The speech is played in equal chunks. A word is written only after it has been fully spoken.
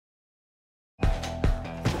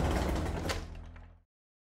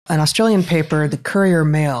an Australian paper, the Courier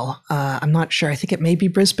Mail. I'm not sure. I think it may be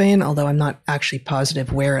Brisbane, although I'm not actually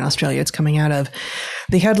positive where in Australia it's coming out of.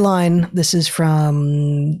 The headline, this is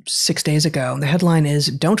from 6 days ago. The headline is,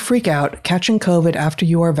 "Don't freak out. Catching COVID after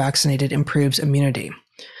you are vaccinated improves immunity."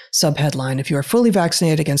 Subheadline, "If you are fully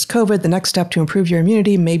vaccinated against COVID, the next step to improve your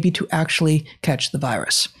immunity may be to actually catch the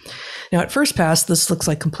virus." Now, at first pass, this looks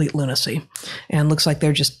like complete lunacy and looks like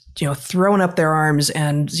they're just, throwing up their arms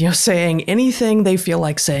and, saying anything they feel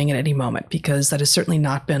like saying at any moment, because that has certainly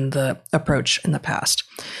not been the approach in the past.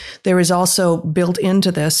 There is also built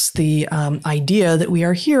into this the idea that we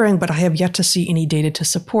are hearing, but I have yet to see any data to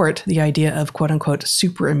support the idea of quote unquote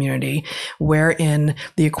super immunity, wherein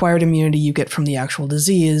the acquired immunity you get from the actual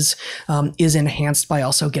disease is enhanced by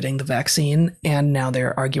also getting the vaccine. And now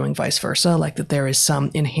they're arguing vice versa, like that there is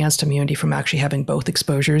some enhanced immunity from actually having both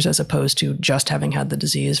exposures as opposed to just having had the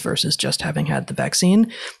disease versus just having had the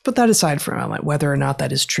vaccine. Put that aside for a moment, whether or not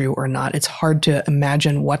that is true or not. It's hard to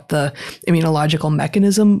imagine what the immunological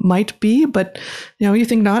mechanism might be, but you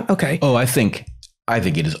think not? Okay. Oh, I think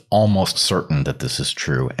it is almost certain that this is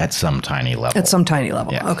true at some tiny level. At some tiny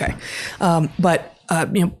level. Yeah. Okay. But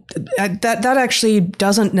that actually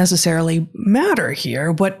doesn't necessarily matter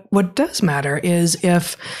here. What does matter is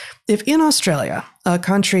if in Australia, a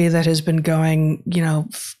country that has been going,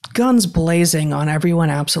 guns blazing on everyone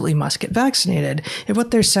absolutely must get vaccinated, if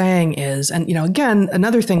what they're saying is, and again,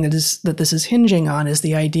 another thing that this is hinging on is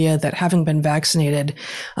the idea that having been vaccinated,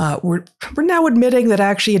 we're now admitting that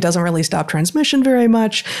actually it doesn't really stop transmission very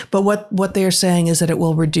much, but what they are saying is that it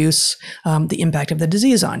will reduce the impact of the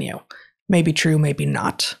disease on you. Maybe true, maybe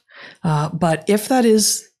not. But if that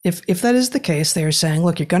is the case, they are saying,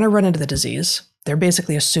 look, you're going to run into the disease. They're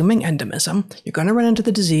basically assuming endemism. You're going to run into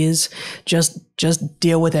the disease. Just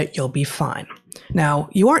deal with it. You'll be fine. Now,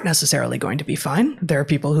 you aren't necessarily going to be fine. There are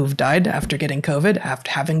people who've died after getting COVID, after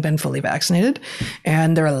having been fully vaccinated.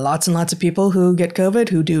 And there are lots and lots of people who get COVID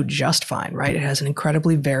who do just fine, right? It has an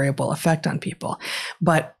incredibly variable effect on people.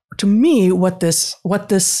 But to me, what this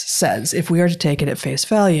says, if we are to take it at face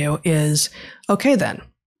value, is, okay then,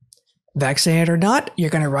 vaccinated or not, you're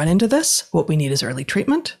going to run into this. What we need is early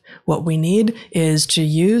treatment. What we need is to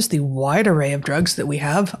use the wide array of drugs that we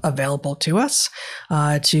have available to us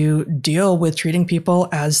to deal with treating people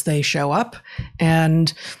as they show up.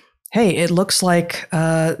 And hey, it looks like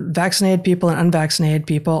vaccinated people and unvaccinated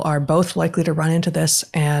people are both likely to run into this.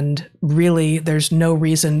 And really, there's no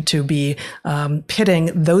reason to be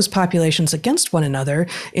pitting those populations against one another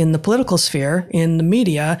in the political sphere, in the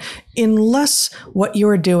media, unless what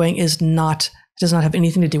you're doing does not have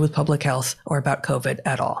anything to do with public health or about COVID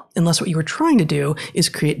at all. Unless what you were trying to do is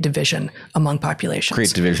create division among populations.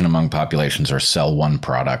 Create division among populations or sell one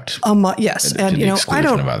product. Yes. And, I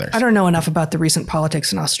don't know enough about the recent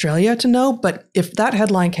politics in Australia to know, but if that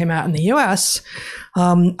headline came out in the US,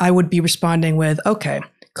 I would be responding with, okay,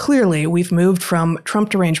 clearly we've moved from Trump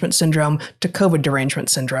derangement syndrome to COVID derangement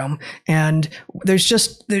syndrome. And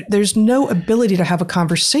there's no ability to have a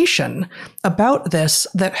conversation about this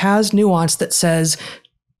that has nuance that says,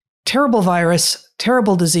 terrible virus,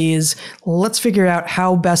 terrible disease, let's figure out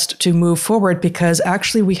how best to move forward, because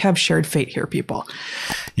actually we have shared fate here, people.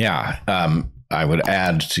 Yeah. I would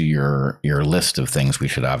add to your list of things we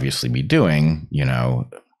should obviously be doing,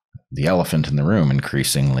 the elephant in the room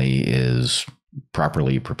increasingly is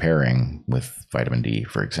properly preparing with vitamin D,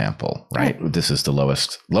 for example, right? This is the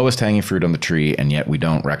lowest hanging fruit on the tree, and yet we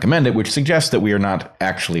don't recommend it, which suggests that we are not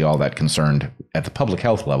actually all that concerned at the public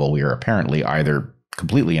health level. We are apparently either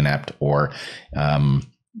completely inept or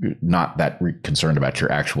not that concerned about your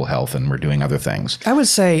actual health, and we're doing other things. I would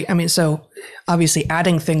say, so obviously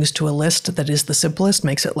adding things to a list that is the simplest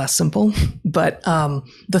makes it less simple, but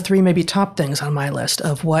the three maybe top things on my list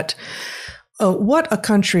of what a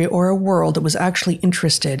country or a world that was actually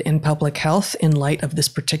interested in public health in light of this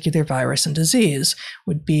particular virus and disease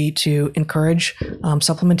would be to encourage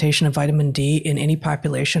supplementation of vitamin D in any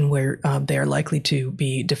population where they are likely to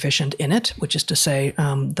be deficient in it, which is to say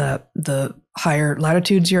the higher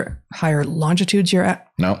latitudes you're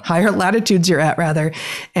at rather,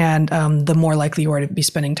 and the more likely you are to be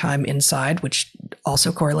spending time inside, which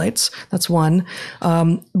also correlates. That's one.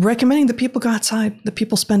 Recommending that people go outside, that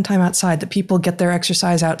people spend time outside, that people get their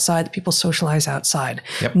exercise outside, that people socialize outside,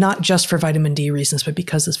 not just for vitamin D reasons, but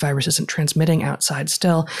because this virus isn't transmitting outside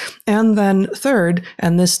still. And then third,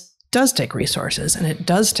 and this does take resources and it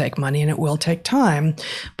does take money and it will take time,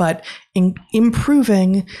 but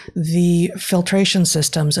improving the filtration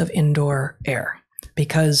systems of indoor air.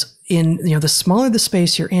 Because the smaller the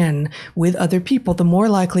space you're in with other people, the more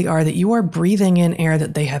likely are that you are breathing in air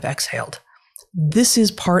that they have exhaled. this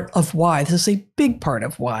is part of why. This is a big part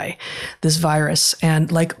of why this virus,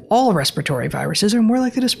 and like all respiratory viruses, are more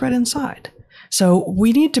likely to spread inside. So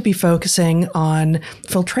we need to be focusing on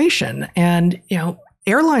filtration, and,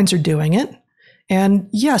 airlines are doing it. And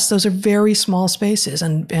yes, those are very small spaces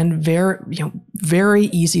and very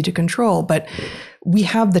easy to control, but we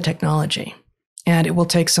have the technology, and it will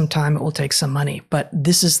take some time. It will take some money, but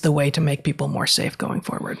this is the way to make people more safe going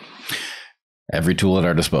forward. Every tool at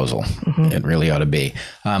our disposal. It really ought to be.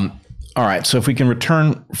 All right. So if we can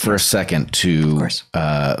return for a second to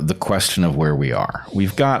the question of where we are.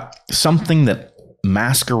 We've got something that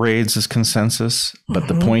masquerades as consensus, but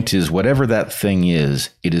the point is, whatever that thing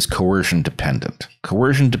is, it is coercion dependent.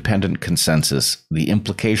 Coercion dependent consensus, the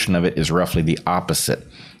implication of it is roughly the opposite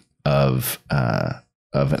of an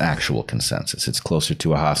actual consensus. It's closer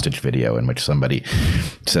to a hostage video in which somebody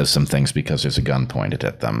says some things because there's a gun pointed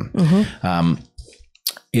at them.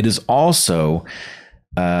 It is also,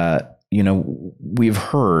 we've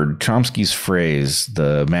heard Chomsky's phrase,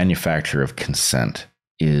 the manufacture of consent,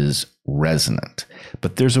 is resonant.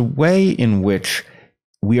 But there's a way in which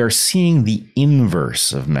we are seeing the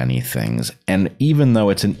inverse of many things. And even though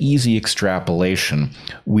it's an easy extrapolation,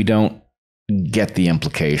 we don't get the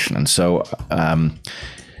implication. And so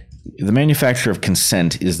the manufacture of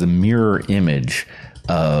consent is the mirror image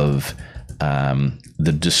of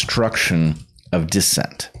the destruction of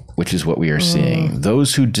dissent, which is what we are seeing.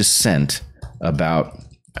 Those who dissent about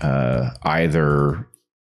either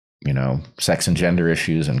sex and gender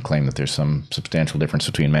issues and claim that there's some substantial difference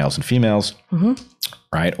between males and females,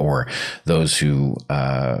 right? Or those who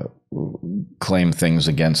claim things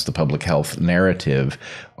against the public health narrative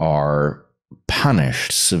are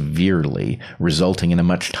punished severely, resulting in a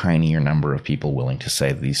much tinier number of people willing to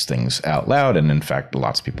say these things out loud. And in fact,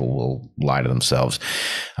 lots of people will lie to themselves.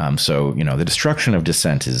 So, the destruction of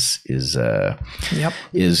dissent is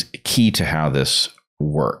key to how this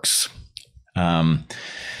works.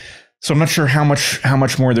 So I'm not sure how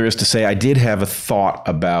much more there is to say. I did have a thought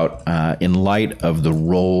about, in light of the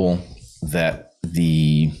role that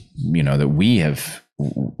that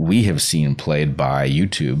we have seen played by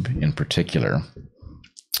YouTube in particular.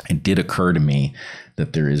 It did occur to me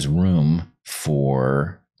that there is room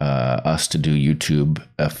for us to do YouTube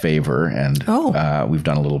a favor, and we've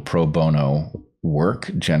done a little pro bono work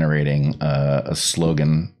generating a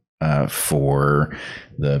slogan for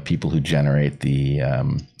the people who generate the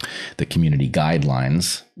community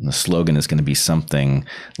guidelines. And the slogan is going to be something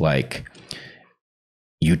like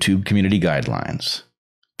YouTube community guidelines,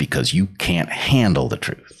 because you can't handle the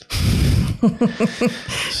truth.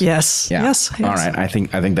 Yes. All right. I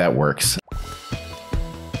think that works.